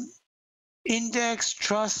Index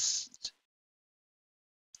Trust.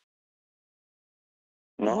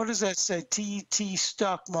 No. What does that say? TT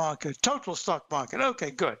stock market, total stock market.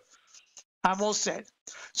 Okay, good. I'm all set.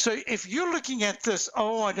 So if you're looking at this,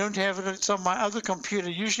 I don't have it. It's on my other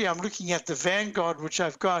computer. Usually I'm looking at the Vanguard, which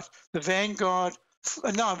I've got the Vanguard.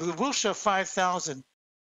 No, the Wilshire 5000.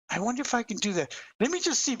 I wonder if I can do that. Let me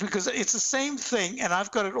just see, because it's the same thing, and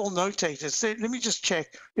I've got it all notated. So let me just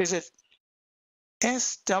check. Is it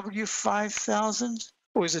SW 5000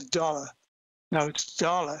 or is it dollar? No, it's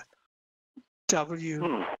dollar.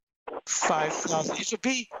 W 5000. It should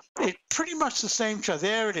be pretty much the same chart.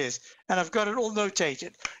 There it is. And I've got it all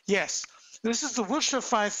notated. Yes, this is the Wilshire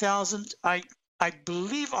 5000. I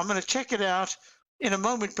believe I'm going to check it out in a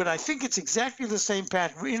moment, but I think it's exactly the same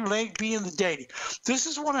pattern. We're in leg B in the daily. This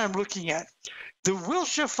is what I'm looking at. The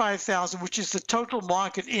Wilshire 5000, which is the total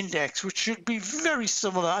market index, which should be very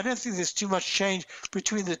similar. I don't think there's too much change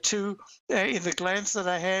between the two in the glance that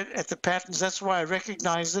I had at the patterns. That's why I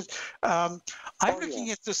recognize it. I'm looking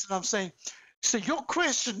at this and I'm saying, so your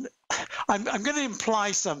question, I'm going to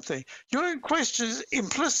imply something. Your question is,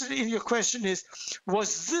 implicit in your question is,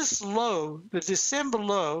 was this low, the December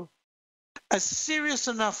low, a serious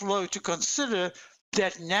enough low to consider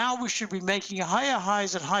that now we should be making higher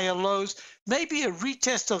highs and higher lows, maybe a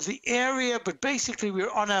retest of the area, but basically we're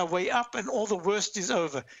on our way up and all the worst is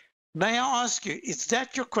over. May I ask you, is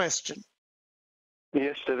that your question?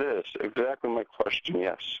 Yes, it is. Exactly my question,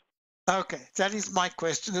 yes. Okay, that is my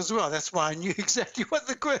question as well. That's why I knew exactly what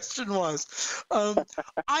the question was.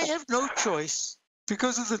 I have no choice,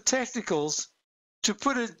 because of the technicals, to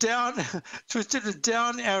put a down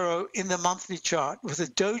arrow in the monthly chart with a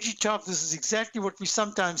doji top. This is exactly what we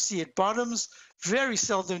sometimes see at bottoms. Very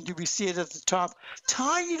seldom do we see it at the top.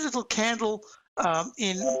 Tiny little candle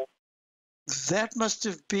that must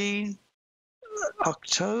have been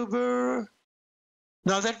October.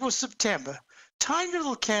 No, that was September. tiny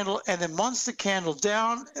little candle and a monster candle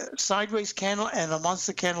down, sideways candle, and a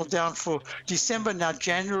monster candle down for December. Now,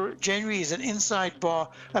 January is an inside bar,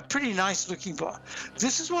 a pretty nice looking bar.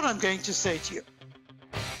 This is what I'm going to say to you.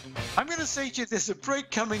 I'm going to say to you, there's a break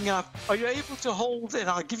coming up. Are you able to hold? And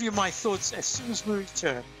I'll give you my thoughts as soon as we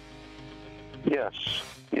return. Yes.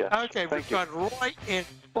 Yes. Okay, we've got Roy in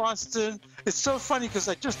Boston. It's so funny because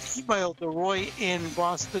I just emailed the Roy in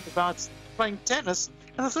Boston about playing tennis.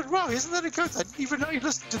 And I thought, wow, isn't that a coach? I didn't even know you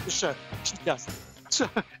listened to the show. She doesn't. So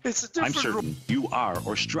it's a different. I'm certain you are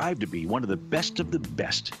or strive to be one of the best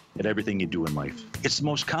at everything you do in life. It's the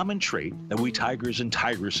most common trait that we tigers and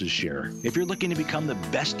tigresses share. If you're looking to become the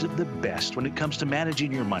best of the best when it comes to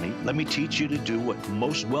managing your money, let me teach you to do what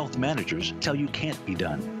most wealth managers tell you can't be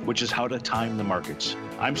done, which is how to time the markets.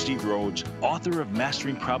 I'm Steve Rhodes, author of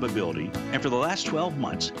Mastering Probability, and for the last 12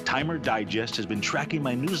 months, Timer Digest has been tracking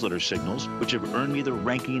my newsletter signals, which have earned me the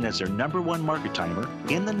ranking as their #1 market timer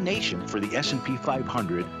in the nation for the S&P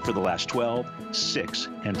 500 for the last 12, 6,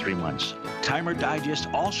 and 3 months. Timer Digest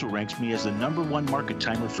also ranks me as the #1 market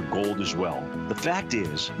timer for gold as well. The fact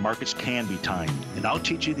is, markets can be timed, and I'll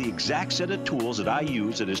teach you the exact set of tools that I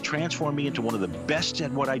use that has transformed me into one of the best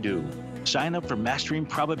at what I do. Sign up for Mastering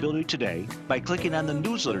Probability today by clicking on the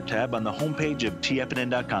newsletter tab on the homepage of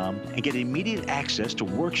TFNN.com and get immediate access to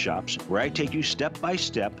workshops where I take you step by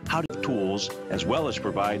step how to tools as well as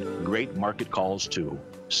provide great market calls too.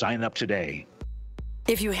 Sign up today.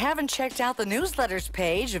 If you haven't checked out the newsletters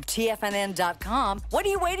page of TFNN.com, what are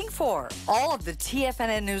you waiting for? All of the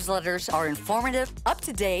TFNN newsletters are informative,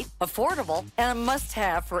 up-to-date, affordable, and a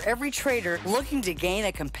must-have for every trader looking to gain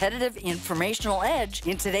a competitive informational edge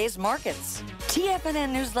in today's markets.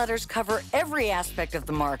 TFNN newsletters cover every aspect of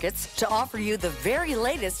the markets to offer you the very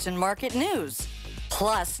latest in market news.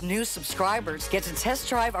 Plus, new subscribers get to test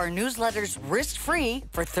drive our newsletters risk-free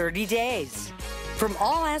for 30 days. From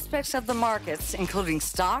all aspects of the markets, including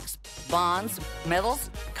stocks, bonds,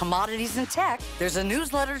 metals, commodities, and tech, there's a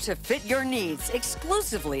newsletter to fit your needs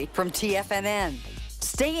exclusively from TFNN.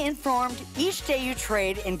 Stay informed each day you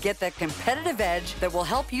trade and get that competitive edge that will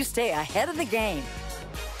help you stay ahead of the game.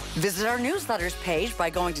 Visit our newsletters page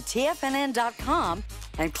by going to TFNN.com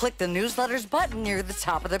and click the newsletters button near the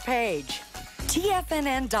top of the page.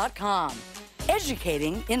 TFNN.com,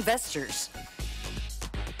 educating investors.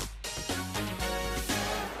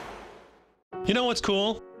 You know what's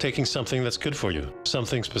cool? Taking something that's good for you.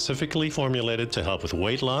 Something specifically formulated to help with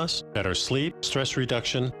weight loss, better sleep, stress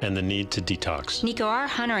reduction, and the need to detox. Nico, our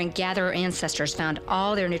hunter and gatherer ancestors found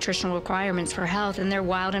all their nutritional requirements for health in their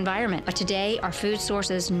wild environment. But today, our food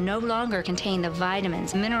sources no longer contain the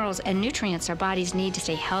vitamins, minerals, and nutrients our bodies need to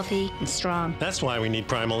stay healthy and strong. That's why we need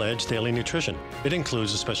Primal Edge Daily Nutrition. It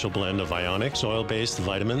includes a special blend of ionic, oil-based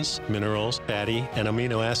vitamins, minerals, fatty, and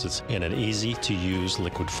amino acids in an easy-to-use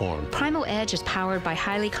liquid form. Primal Edge is powered by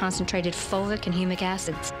highly concentrated folic and humic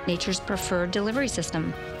acids, nature's preferred delivery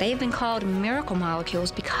system. They have been called miracle molecules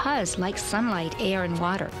because, like sunlight, air, and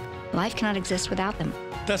water, life cannot exist without them.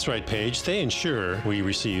 That's right, Paige. They ensure we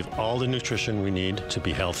receive all the nutrition we need to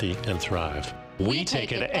be healthy and thrive. We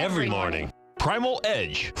take it every morning. Primal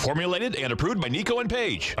Edge, formulated and approved by Nico and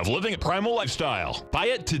Paige of Living a Primal Lifestyle. Buy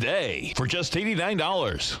it today for just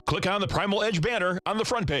 $89. Click on the Primal Edge banner on the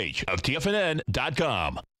front page of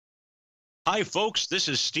TFNN.com. Hi, folks. This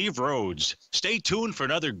is Steve Rhodes. Stay tuned for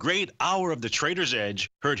another great hour of the Trader's Edge,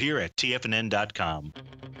 heard here at TFNN.com.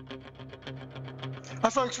 Hi,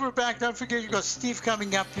 folks. We're back. Don't forget, you've got Steve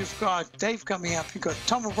coming up. You've got Dave coming up. You've got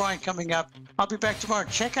Tom O'Brien coming up. I'll be back tomorrow.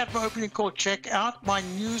 Check out my opening call. Check out my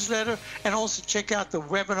newsletter. And also check out the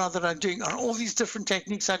webinar that I'm doing on all these different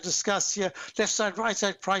techniques I discussed here. Left side, right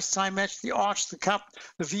side, price, time match, the arch, the cup,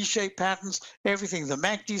 the V-shaped patterns, everything, the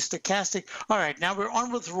MACD, stochastic. All right, now we're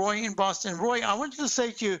on with Roy in Boston. Roy, I wanted to say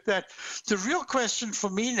to you that the real question for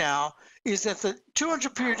me now is that the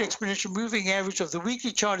 200-period exponential moving average of the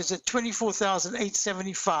weekly chart is at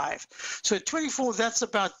 24,875. So at 24, that's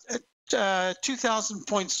about 2,000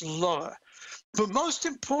 points lower. The most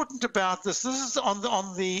important about this is on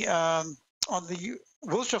the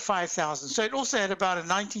Wilshire 5000. So it also had about a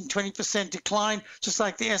 19-20% decline, just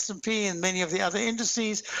like the S&P and many of the other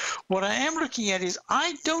indices. What I am looking at is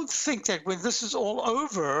I don't think that when this is all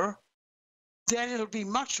over, then it'll be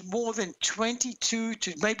much more than 22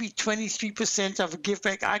 to maybe 23% of a give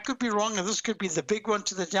back. I could be wrong, and this could be the big one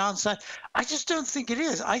to the downside. I just don't think it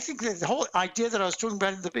is. I think that the whole idea that I was talking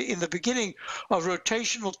about in the beginning of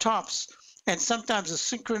rotational tops and sometimes a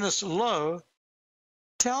synchronous low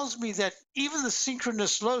tells me that even the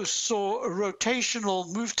synchronous low saw a rotational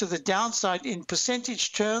move to the downside in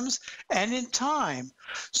percentage terms and in time.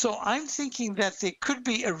 So I'm thinking that there could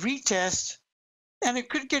be a retest and it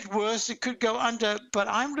could get worse. It could go under. But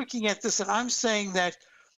I'm looking at this and I'm saying that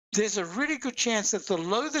there's a really good chance that the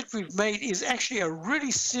low that we've made is actually a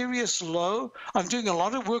really serious low. I'm doing a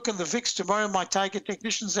lot of work on the VIX tomorrow. My Tiger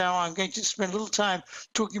Technicians Hour, I'm going to spend a little time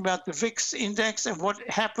talking about the VIX index and what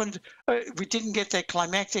happened. We didn't get that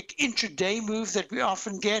climactic intraday move that we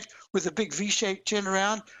often get with a big V-shaped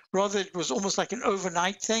turnaround. Rather, it was almost like an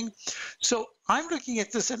overnight thing. So I'm looking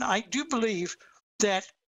at this, and I do believe that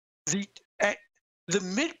the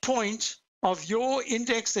midpoint of your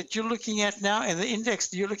index that you're looking at now and the index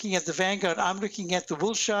that you're looking at, the Vanguard, I'm looking at the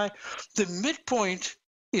Wilshire, the midpoint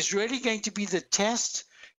is really going to be the test.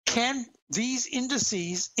 Can these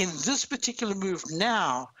indices in this particular move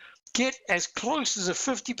now get as close as a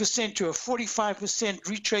 50% to a 45%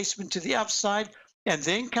 retracement to the upside and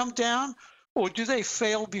then come down? Or do they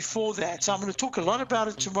fail before that? So I'm going to talk a lot about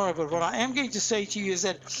it tomorrow, but what I am going to say to you is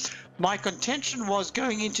that my contention was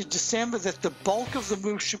going into December that the bulk of the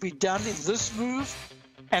move should be done in this move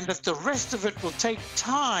and that the rest of it will take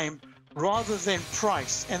time rather than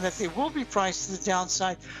price, and that there will be price to the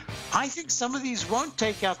downside. I think some of these won't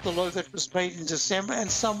take out the low that was made in December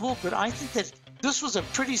and some will, but I think that this was a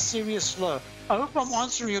pretty serious low. I hope I'm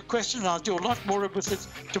answering your question, and I'll do a lot more with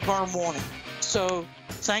it tomorrow morning. So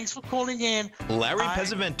thanks for calling in. Larry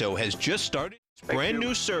Pesavento has just started his brand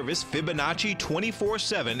new service, Fibonacci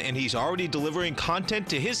 24/7, and he's already delivering content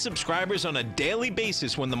to his subscribers on a daily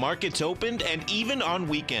basis when the market's opened and even on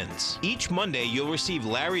weekends. Each Monday, you'll receive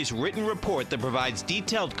Larry's written report that provides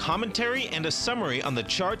detailed commentary and a summary on the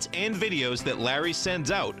charts and videos that Larry sends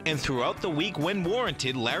out. And throughout the week, when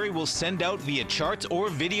warranted, Larry will send out via charts or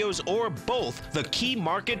videos or both the key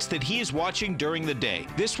markets that he is watching during the day.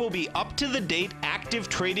 This will be up-to-the-date, active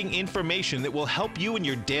trading information that will help you in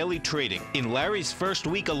your daily trading. In Larry's first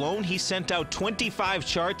week alone, he sent out 25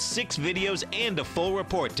 charts, 6 videos, and a full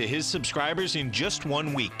report to his subscribers in just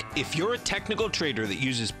 1 week. If you're a technical trader that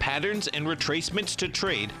uses patterns and retracements to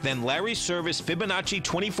trade, then Larry's service Fibonacci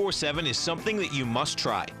 24/7 is something that you must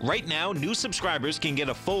try. Right now, new subscribers can get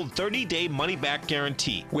a full 30-day money-back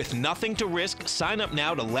guarantee. With nothing to risk, sign up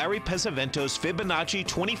now to Larry Pesavento's Fibonacci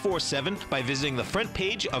 24/7 by visiting the front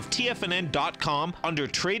page of TFNN.com under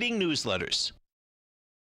Trading Newsletters.